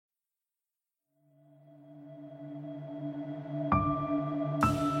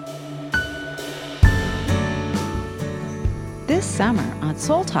This summer on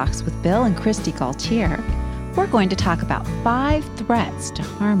Soul Talks with Bill and Christy Gaultier, we're going to talk about 5 threats to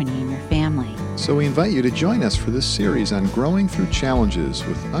harmony in your family. So we invite you to join us for this series on growing through challenges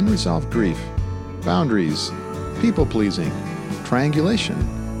with unresolved grief, boundaries, people-pleasing, triangulation,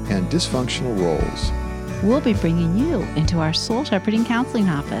 and dysfunctional roles. We'll be bringing you into our Soul Shepherding Counseling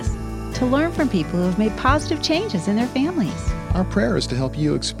office to learn from people who have made positive changes in their families. Our prayer is to help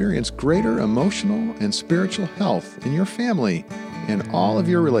you experience greater emotional and spiritual health in your family and all of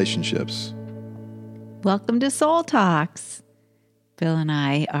your relationships. Welcome to Soul Talks. Bill and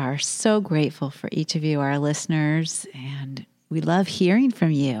I are so grateful for each of you, our listeners, and we love hearing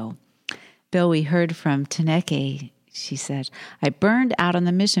from you. Bill, we heard from Taneke. She said, I burned out on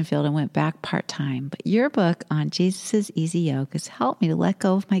the mission field and went back part-time, but your book on Jesus' easy yoke has helped me to let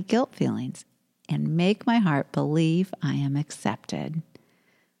go of my guilt feelings and make my heart believe I am accepted.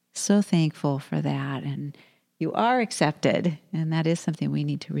 So thankful for that. And you are accepted, and that is something we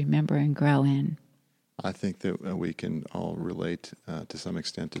need to remember and grow in. I think that we can all relate to some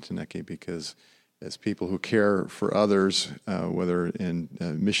extent to Taneke, because as people who care for others, whether in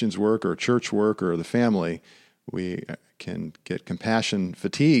missions work or church work or the family, we can get compassion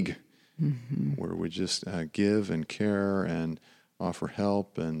fatigue, where we just give and care and offer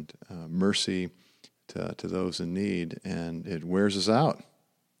help and mercy to those in need, and it wears us out.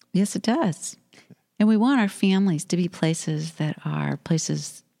 Yes, it does. And we want our families to be places that are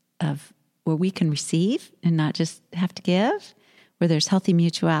places of where we can receive and not just have to give, where there's healthy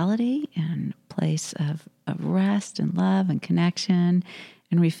mutuality and a place of rest and love and connection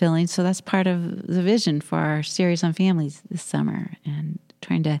and refilling. So that's part of the vision for our series on families this summer, and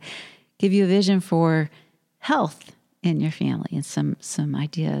trying to give you a vision for health in your family and some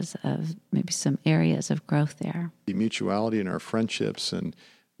ideas of maybe some areas of growth there. The mutuality in our friendships and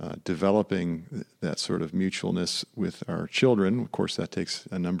developing that sort of mutualness with our children. Of course, that takes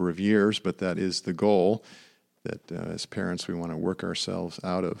a number of years, but that is the goal, that as parents we want to work ourselves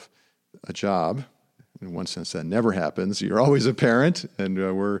out of a job. In one sense, that never happens. You're always a parent, and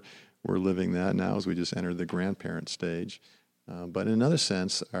we're living that now as we just entered the grandparent stage. But in another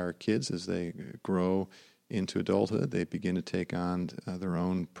sense, our kids, as they grow into adulthood, they begin to take on their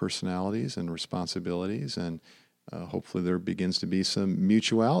own personalities and responsibilities, and hopefully there begins to be some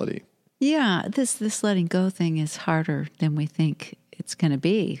mutuality. Yeah, this letting go thing is harder than we think it's going to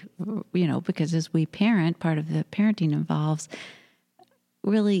be, because as we parent, part of the parenting involves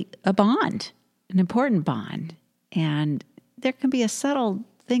really a bond, an important bond. And there can be a subtle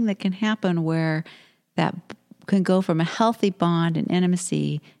thing that can happen where that can go from a healthy bond and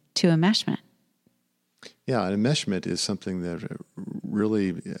intimacy to enmeshment. Yeah, and enmeshment is something that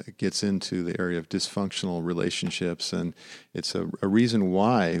really gets into the area of dysfunctional relationships, and it's a reason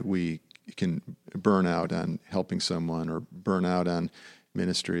why we can burn out on helping someone or burn out on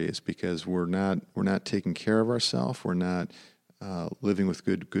ministry, is because we're not taking care of ourselves, we're not living with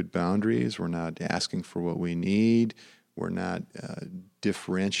good boundaries, we're not asking for what we need, we're not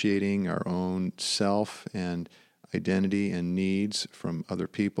differentiating our own self and identity and needs from other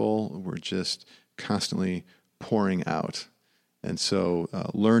people. We're just constantly pouring out. And so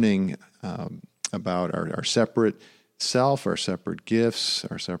learning about our separate self, our separate gifts,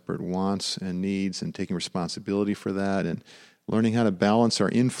 our separate wants and needs, and taking responsibility for that, and learning how to balance our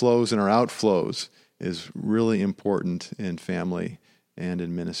inflows and our outflows is really important in family and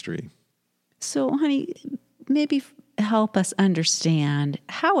in ministry. So, honey, maybe help us understand,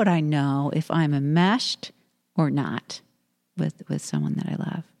 how would I know if I'm enmeshed or not with someone that I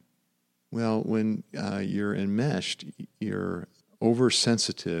love? Well, when you're enmeshed, you're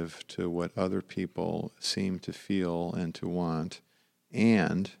oversensitive to what other people seem to feel and to want,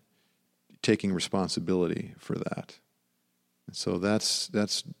 and taking responsibility for that. So that's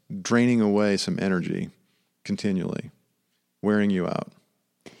draining away some energy continually, wearing you out.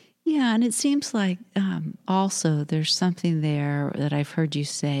 Yeah, and it seems like also there's something there that I've heard you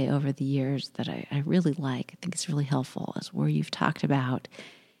say over the years that I really like. I think it's really helpful, is where you've talked about,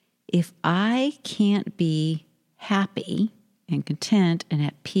 if I can't be happy and content and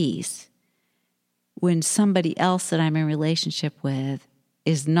at peace when somebody else that I'm in relationship with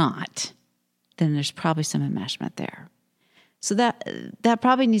is not, then there's probably some enmeshment there. So that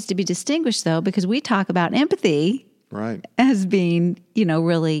probably needs to be distinguished, though, because we talk about empathy, right, as being,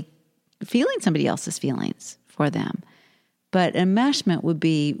 really feeling somebody else's feelings for them. But enmeshment would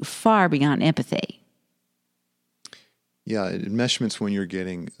be far beyond empathy. Yeah, enmeshment's when you're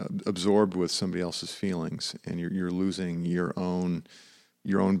getting absorbed with somebody else's feelings, and you're losing your own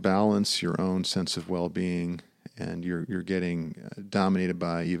balance, your own sense of well-being, and you're getting dominated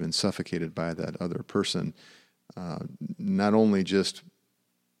by, even suffocated by that other person. not only just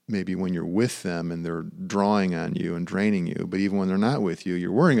maybe when you're with them and they're drawing on you and draining you, but even when they're not with you,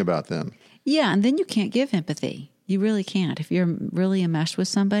 you're worrying about them. Yeah, and then you can't give empathy. You really can't. If you're really enmeshed with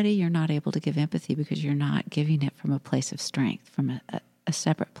somebody, you're not able to give empathy because you're not giving it from a place of strength, from a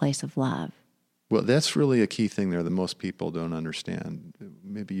separate place of love. Well, that's really a key thing there that most people don't understand.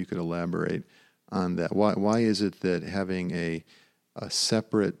 Maybe you could elaborate on that. Why is it that having a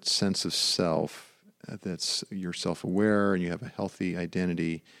separate sense of self, that's you're self-aware and you have a healthy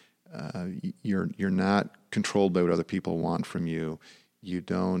identity, you're not controlled by what other people want from you. You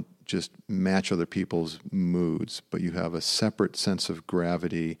don't just match other people's moods, but you have a separate sense of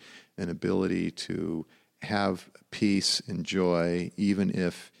gravity and ability to have peace and joy, even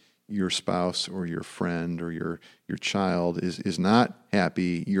if your spouse or your friend or your child is not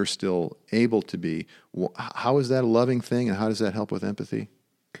happy, you're still able to be. How is that a loving thing, and how does that help with empathy?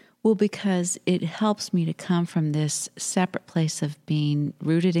 Well, because it helps me to come from this separate place of being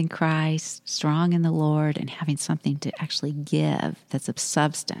rooted in Christ, strong in the Lord, and having something to actually give that's of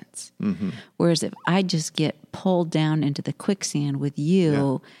substance. Mm-hmm. Whereas if I just get pulled down into the quicksand with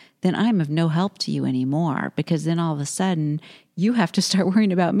you, then I'm of no help to you anymore, because then all of a sudden you have to start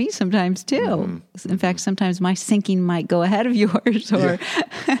worrying about me sometimes too. Mm-hmm. In fact, sometimes my sinking might go ahead of yours, or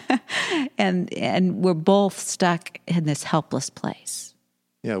and we're both stuck in this helpless place.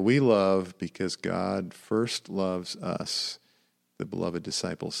 Yeah, we love because God first loves us, the beloved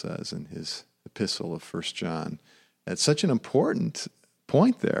disciple says in his epistle of 1 John. That's such an important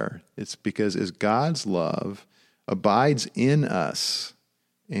point there. It's because as God's love abides in us,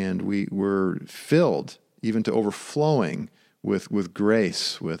 and we're filled even to overflowing with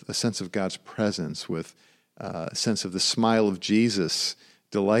grace, with a sense of God's presence, with a sense of the smile of Jesus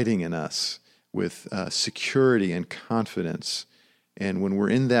delighting in us, with security and confidence. And when we're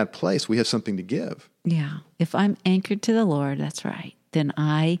in that place, we have something to give. Yeah. If I'm anchored to the Lord, that's right, then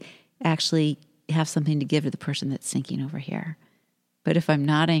I actually have something to give to the person that's sinking over here. But if I'm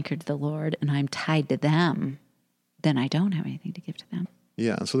not anchored to the Lord and I'm tied to them, then I don't have anything to give to them.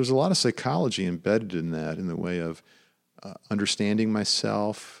 Yeah. And so there's a lot of psychology embedded in that, in the way of understanding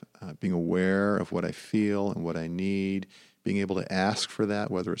myself, being aware of what I feel and what I need, being able to ask for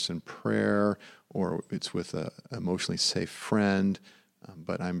that, whether it's in prayer or it's with an emotionally safe friend.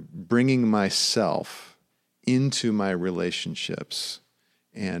 But I'm bringing myself into my relationships,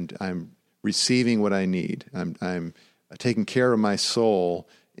 and I'm receiving what I need. I'm taking care of my soul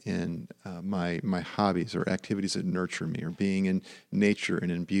in my hobbies or activities that nurture me, or being in nature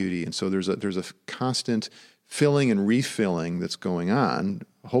and in beauty. And so there's a constant filling and refilling that's going on.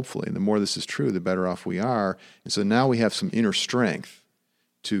 Hopefully, the more this is true, the better off we are. And so now we have some inner strength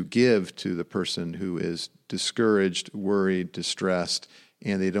to give to the person who is discouraged, worried, distressed,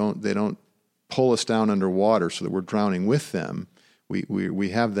 and they don't pull us down underwater so that we're drowning with them. We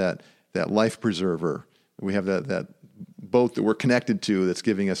have that life preserver. We have that boat that we're connected to that's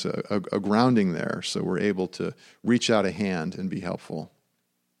giving us a grounding there, so we're able to reach out a hand and be helpful.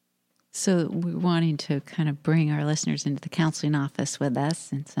 So we're wanting to kind of bring our listeners into the counseling office with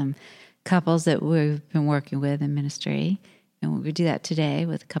us, and some couples that we've been working with in ministry. And we do that today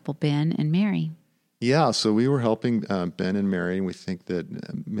with a couple, Ben and Mary. Yeah, so we were helping Ben and Mary, and we think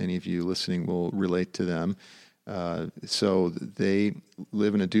that many of you listening will relate to them. So they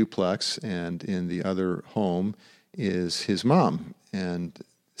live in a duplex, and in the other home is his mom. And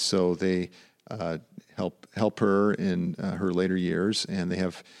so they help her in her later years, and they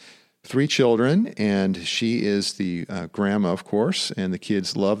have 3 children, and she is the grandma, of course, and the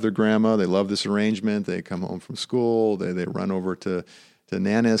kids love their grandma. They love this arrangement. They come home from school. They run over to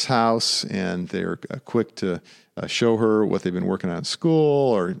Nana's house, and they're quick to show her what they've been working on in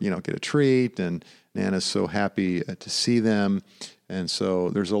school, or get a treat, and Nana's so happy to see them. And so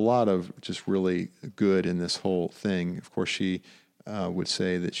there's a lot of just really good in this whole thing. Of course, she would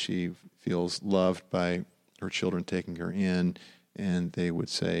say that she feels loved by her children taking her in, and they would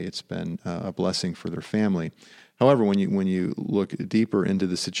say it's been a blessing for their family. However, when you look deeper into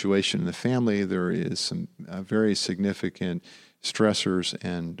the situation in the family, there is some very significant stressors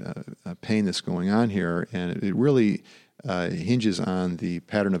and pain that's going on here, and it really hinges on the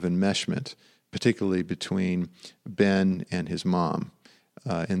pattern of enmeshment, particularly between Ben and his mom,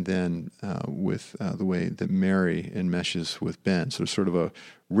 and then with the way that Mary enmeshes with Ben. So there's sort of a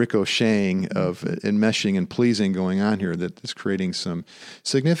ricocheting of enmeshing and pleasing going on here that is creating some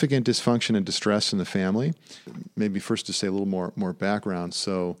significant dysfunction and distress in the family. Maybe first to say a little more background.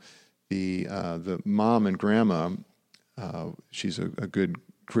 So the mom and grandma, she's a good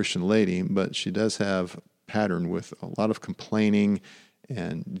Christian lady, but she does have a pattern with a lot of complaining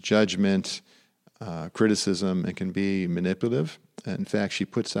and judgment, criticism and can be manipulative. In fact, she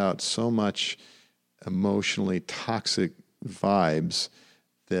puts out so much emotionally toxic vibes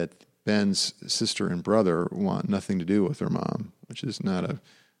that Ben's sister and brother want nothing to do with her mom, which is not a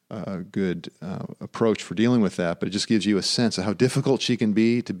good approach for dealing with that, but it just gives you a sense of how difficult she can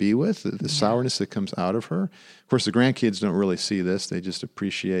be to be with, the sourness that comes out of her. Of course, the grandkids don't really see this. They just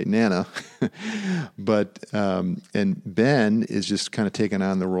appreciate Nana. But and Ben is just kind of taking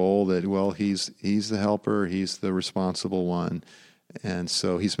on the role that, well, he's the helper, he's the responsible one. And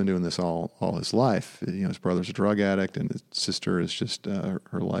so he's been doing this all his life. His brother's a drug addict, and his sister is just her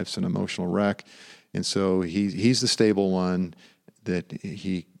life's an emotional wreck. And so he's the stable one that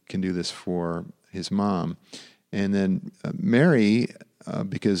he can do this for his mom. And then Mary,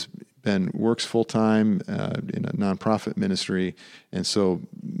 because Ben works full-time in a nonprofit ministry, and so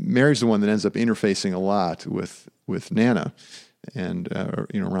Mary's the one that ends up interfacing a lot with Nana and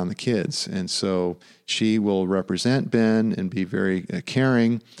around the kids. And so she will represent Ben and be very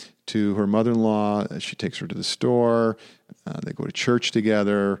caring to her mother-in-law. She takes her to the store. They go to church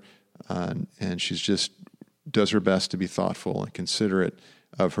together, and she's just does her best to be thoughtful and considerate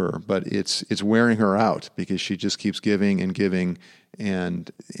of her, but it's wearing her out because she just keeps giving and giving, and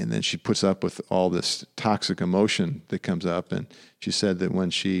then she puts up with all this toxic emotion that comes up. And she said that when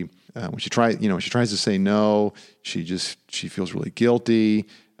she tries to say no, she feels really guilty,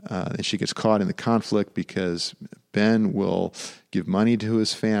 and she gets caught in the conflict because Ben will give money to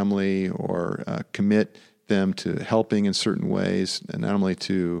his family or commit them to helping in certain ways, and not only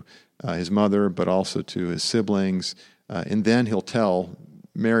to his mother, but also to his siblings. And then he'll tell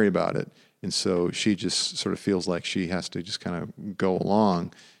Mary about it. And so she just sort of feels like she has to just kind of go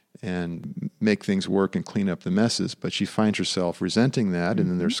along and make things work and clean up the messes. But she finds herself resenting that. And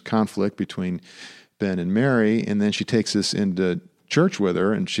then there's conflict between Ben and Mary. And then she takes this into church with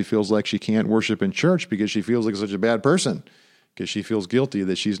her, and she feels like she can't worship in church because she feels like such a bad person, because she feels guilty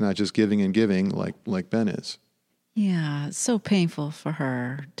that she's not just giving and giving like Ben is. Yeah, it's so painful for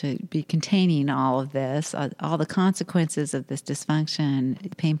her to be containing all of this, all the consequences of this dysfunction.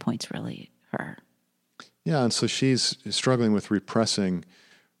 The pain points really her. Yeah, and so she's struggling with repressing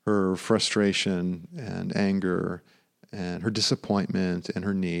her frustration and anger and her disappointment and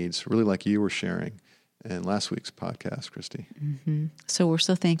her needs, really like you were sharing in last week's podcast, Christy. Mm-hmm. So we're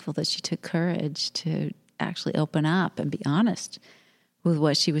so thankful that she took courage to actually open up and be honest with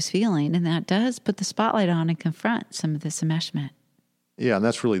what she was feeling, and that does put the spotlight on and confront some of this enmeshment. Yeah, and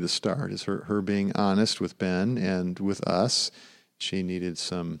that's really the start, is her being honest with Ben and with us. She needed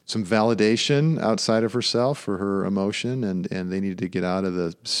some validation outside of herself for her emotion, and they needed to get out of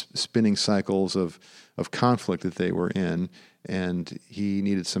the spinning cycles of conflict that they were in, and he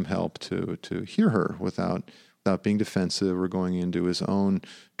needed some help to hear her without being defensive or going into his own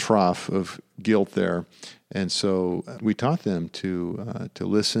trough of guilt there. And so we taught them to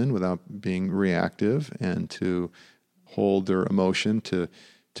listen without being reactive, and to hold their emotion, to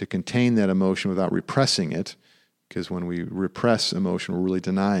contain that emotion without repressing it. Because when we repress emotion, we're really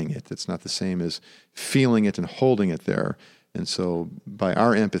denying it. It's not the same as feeling it and holding it there. And so by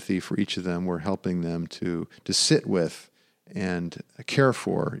our empathy for each of them, we're helping them to sit with and care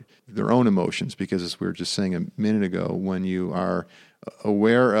for their own emotions. Because as we were just saying a minute ago, when you are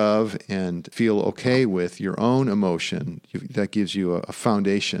aware of and feel okay with your own emotion, that gives you a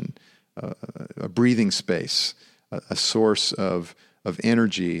foundation, a breathing space, a source of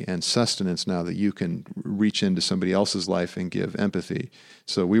energy and sustenance now that you can reach into somebody else's life and give empathy.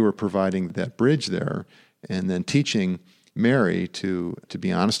 So we were providing that bridge there, and then teaching Mary to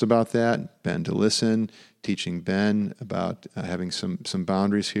be honest about that, Ben to listen, teaching Ben about having some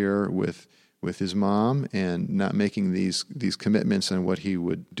boundaries here with his mom, and not making these commitments on what he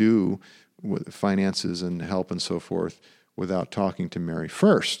would do with finances and help and so forth without talking to Mary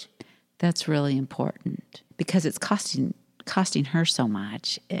first. That's really important, because it's costing her so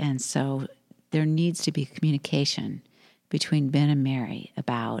much. And so there needs to be communication between Ben and Mary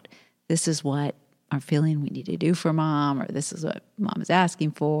about, this is what I'm feeling we need to do for mom, or this is what mom is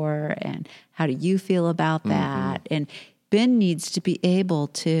asking for, and how do you feel about that? Mm-hmm. And Ben needs to be able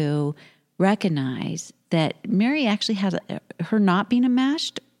to recognize that Mary actually has her not being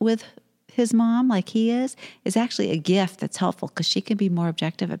enmeshed with his mom like he is actually a gift that's helpful, because she can be more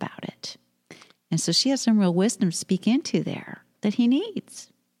objective about it. And so she has some real wisdom to speak into there that he needs.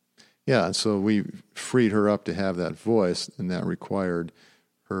 Yeah, and so we freed her up to have that voice, and that required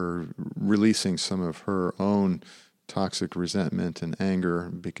her releasing some of her own toxic resentment and anger,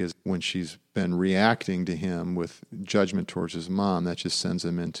 because when she's been reacting to him with judgment towards his mom, that just sends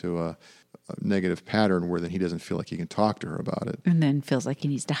him into a negative pattern where then he doesn't feel like he can talk to her about it. And then feels like he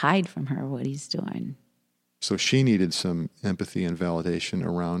needs to hide from her what he's doing. So she needed some empathy and validation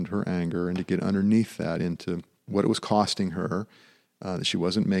around her anger and to get underneath that into what it was costing her, that she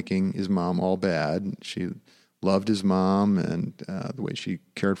wasn't making his mom all bad. She loved his mom and the way she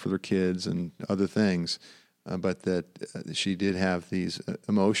cared for their kids and other things, but that she did have these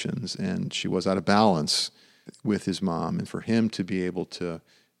emotions and she was out of balance with his mom. And for him to be able to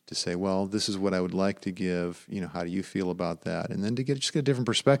say, well, this is what I would like to give, how do you feel about that? And then to get a different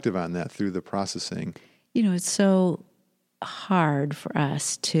perspective on that through the processing. It's so hard for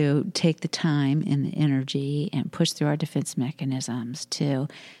us to take the time and the energy and push through our defense mechanisms to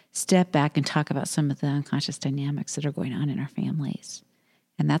step back and talk about some of the unconscious dynamics that are going on in our families.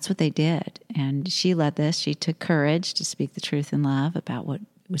 And that's what they did. And she led this. She took courage to speak the truth in love about what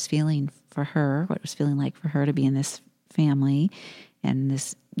it was feeling for her, what it was feeling like for her to be in this family and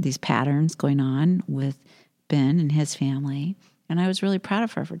these patterns going on with Ben and his family. And I was really proud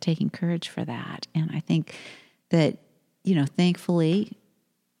of her for taking courage for that. And I think that, thankfully,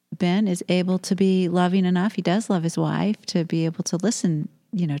 Ben is able to be loving enough. He does love his wife to be able to listen,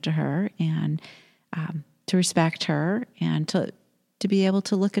 to her and to respect her and to be able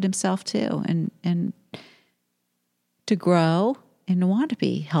to look at himself too and to grow and to want to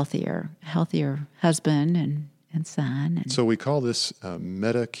be healthier husband and son. So we call this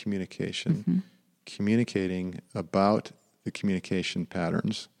meta communication, communicating about the communication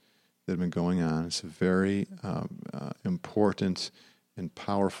patterns that have been going on. It's a very important and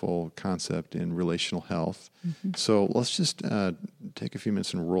powerful concept in relational health. So let's just take a few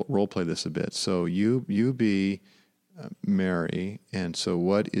minutes and role play this a bit. So you be Mary, and so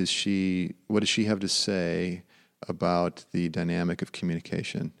what does she have to say about the dynamic of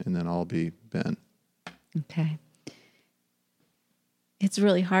communication? And then I'll be Ben. Okay. It's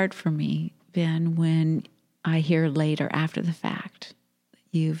really hard for me, Ben, when I hear later after the fact,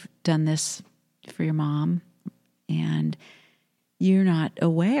 you've done this for your mom and you're not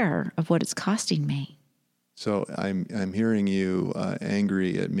aware of what it's costing me. So I'm hearing you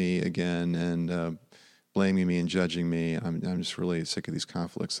angry at me again and blaming me and judging me. I'm just really sick of these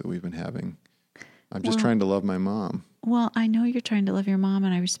conflicts that we've been having. I'm just trying to love my mom. Well, I know you're trying to love your mom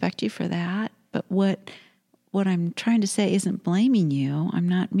and I respect you for that. But what I'm trying to say isn't blaming you. I'm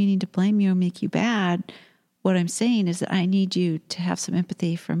not meaning to blame you or make you bad. What I'm saying is that I need you to have some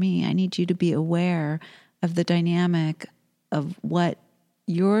empathy for me. I need you to be aware of the dynamic of what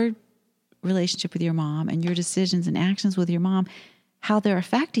your relationship with your mom and your decisions and actions with your mom, how they're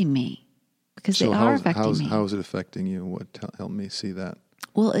affecting me. Because they are affecting me. How is it affecting you? Help me see that.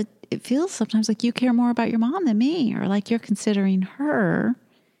 Well, it feels sometimes like you care more about your mom than me, or like you're considering her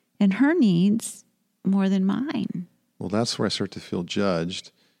and her needs more than mine. Well, that's where I start to feel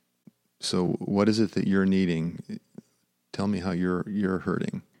judged. So what is it that you're needing? Tell me how you're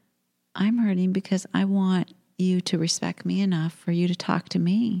hurting. I'm hurting because I want you to respect me enough for you to talk to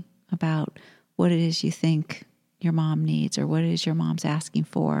me about what it is you think your mom needs, or what it is your mom's asking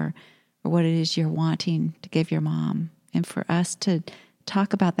for, or what it is you're wanting to give your mom. And for us to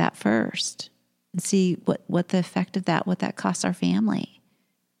talk about that first and see what the effect of that, what that costs our family.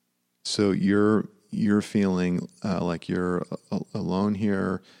 So you're feeling like you're alone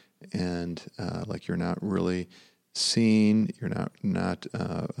here, and like you're not really seen, you're not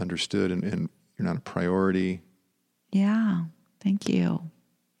understood, and you're not a priority. Yeah, thank you.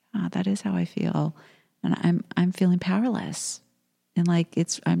 That is how I feel, and I'm feeling powerless, and like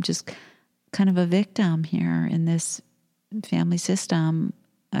I'm just kind of a victim here in this family system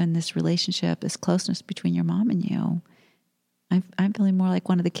and this relationship, this closeness between your mom and you. I'm feeling more like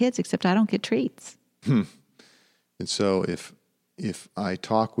one of the kids, except I don't get treats. And so if I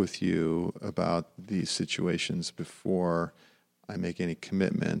talk with you about these situations before I make any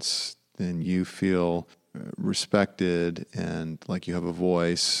commitments, then you feel respected and like you have a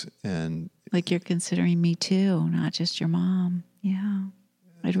voice, and like you're considering me too, not just your mom. Yeah,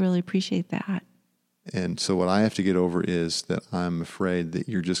 I'd really appreciate that. And so what I have to get over is that I'm afraid that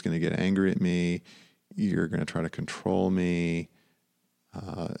you're just going to get angry at me. You're going to try to control me.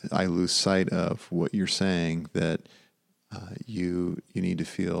 I lose sight of what you're saying, that you need to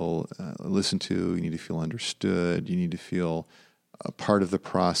feel listened to, you need to feel understood, you need to feel a part of the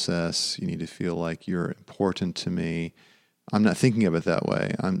process, you need to feel like you're important to me. I'm not thinking of it that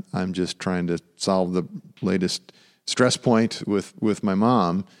way. I'm just trying to solve the latest stress point with my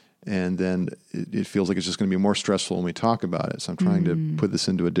mom, and then it feels like it's just going to be more stressful when we talk about it. So I'm trying to put this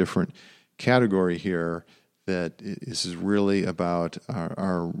into a different category here, that this is really about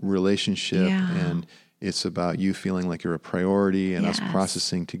our relationship, and it's about you feeling like you're a priority and us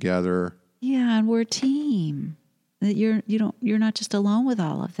processing together. Yeah, and we're a team. That you're not just alone with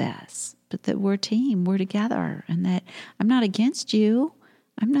all of this, but that we're a team, we're together, and that I'm not against you.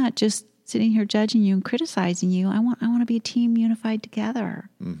 I'm not just sitting here judging you and criticizing you. I want to be a team unified together.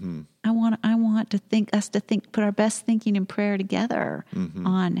 Mm-hmm. I want to think, put our best thinking and prayer together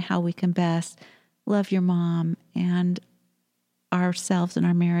on how we can best love your mom and ourselves and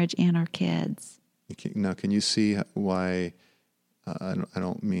our marriage and our kids. Now, can you see why? I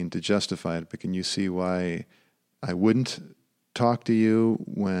don't mean to justify it, but can you see why I wouldn't talk to you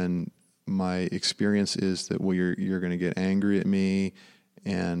when my experience is that you're going to get angry at me,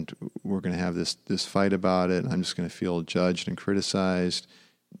 and we're going to have this fight about it, and I'm just going to feel judged and criticized?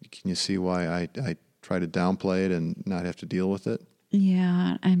 Can you see why I try to downplay it and not have to deal with it?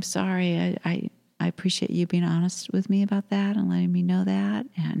 Yeah, I'm sorry. I appreciate you being honest with me about that and letting me know that.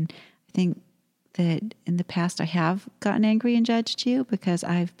 And I think that in the past I have gotten angry and judged you because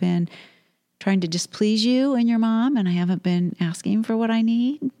I've been trying to just please you and your mom, and I haven't been asking for what I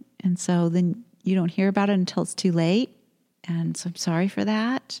need. And so then you don't hear about it until it's too late. And so I'm sorry for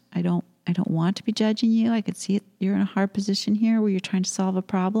that. I don't want to be judging you. I could see it. You're in a hard position here where you're trying to solve a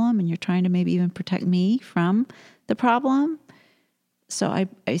problem and you're trying to maybe even protect me from the problem. So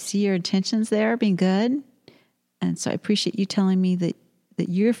I see your intentions there being good. And so I appreciate you telling me that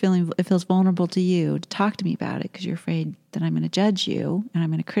you're feeling, it feels vulnerable to you to talk to me about it because you're afraid that I'm going to judge you and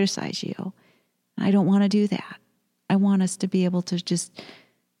I'm going to criticize you. I don't want to do that. I want us to be able to just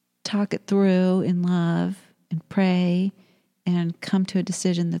talk it through in love and pray and come to a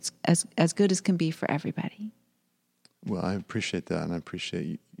decision that's as good as can be for everybody. Well, I appreciate that, and I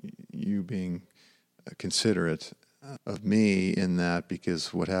appreciate you being considerate of me in that,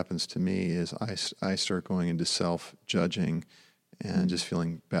 because what happens to me is I start going into self-judging and just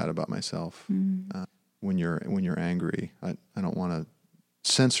feeling bad about myself. When you're angry, I don't want to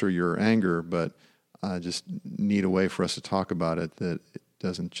censor your anger, but I just need a way for us to talk about it that it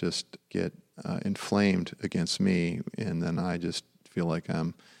doesn't just get inflamed against me, and then I just feel like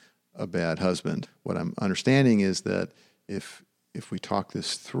I'm a bad husband. What I'm understanding is that if we talk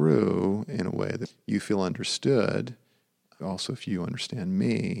this through in a way that you feel understood, also if you understand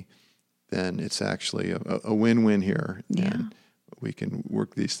me, then it's actually a win-win here. Yeah. And we can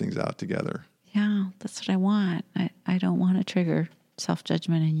work these things out together. Yeah, that's what I want. I don't want to trigger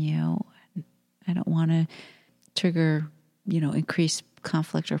self-judgment in you. I don't want to trigger, increased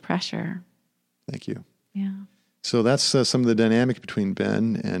conflict or pressure. Thank you. Yeah. So that's some of the dynamic between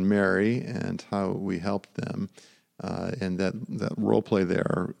Ben and Mary and how we help them. And that role play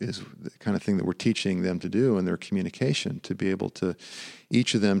there is the kind of thing that we're teaching them to do in their communication, to be able to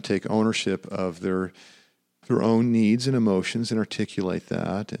each of them take ownership of their own needs and emotions and articulate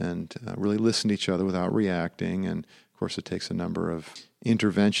that and really listen to each other without reacting. And of course, it takes a number of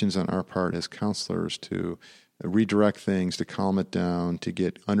interventions on our part as counselors to redirect things, to calm it down, to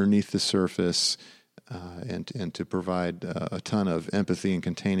get underneath the surface, and to provide a ton of empathy and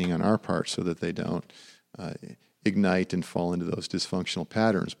containing on our part so that they don't ignite and fall into those dysfunctional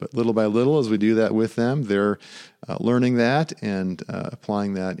patterns. But little by little, as we do that with them, they're learning that and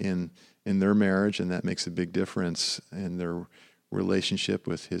applying that in their marriage, and that makes a big difference in their relationship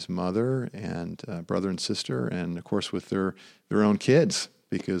with his mother and brother and sister, and of course with their own kids.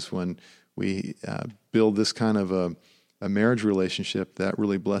 Because when we build this kind of a marriage relationship, that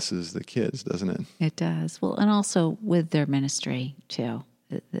really blesses the kids, doesn't it? It does. Well, and also with their ministry too.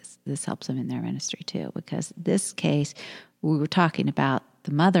 This helps them in their ministry too, because this case, we were talking about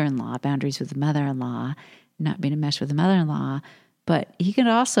the mother-in-law, boundaries with the mother-in-law, not being enmeshed with the mother-in-law, but he could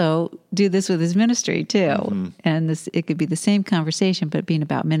also do this with his ministry too. Mm-hmm. And it could be the same conversation, but being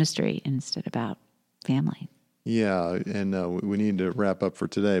about ministry instead about family. Yeah, and we need to wrap up for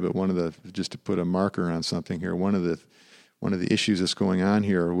today, but just to put a marker on something here, one of the issues that's going on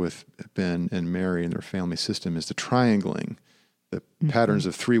here with Ben and Mary and their family system is the triangling, the patterns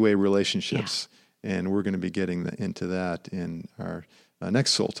of three-way relationships. Yeah. And we're going to be getting into that in our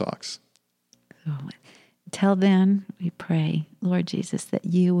next Soul Talks. Oh, until then, we pray, Lord Jesus, that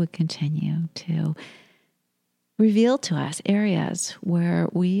you would continue to reveal to us areas where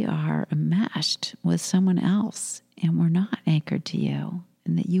we are enmeshed with someone else and we're not anchored to you,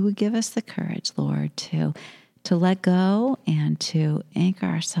 and that you would give us the courage, Lord, to let go and to anchor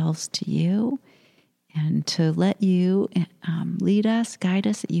ourselves to you and to let you lead us, guide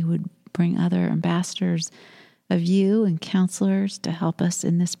us, that you would bring other ambassadors of you and counselors to help us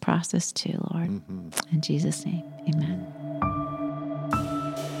in this process too, Lord. Mm-hmm. In Jesus' name, amen.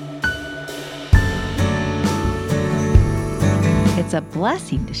 It's a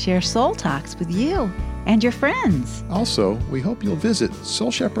blessing to share Soul Talks with you. and your friends. Also, we hope you'll visit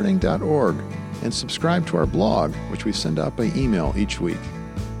soulshepherding.org and subscribe to our blog, which we send out by email each week.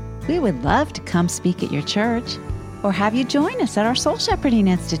 We would love to come speak at your church or have you join us at our Soul Shepherding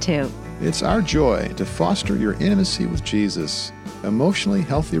Institute. It's our joy to foster your intimacy with Jesus, emotionally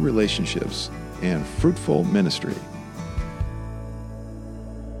healthy relationships, and fruitful ministry.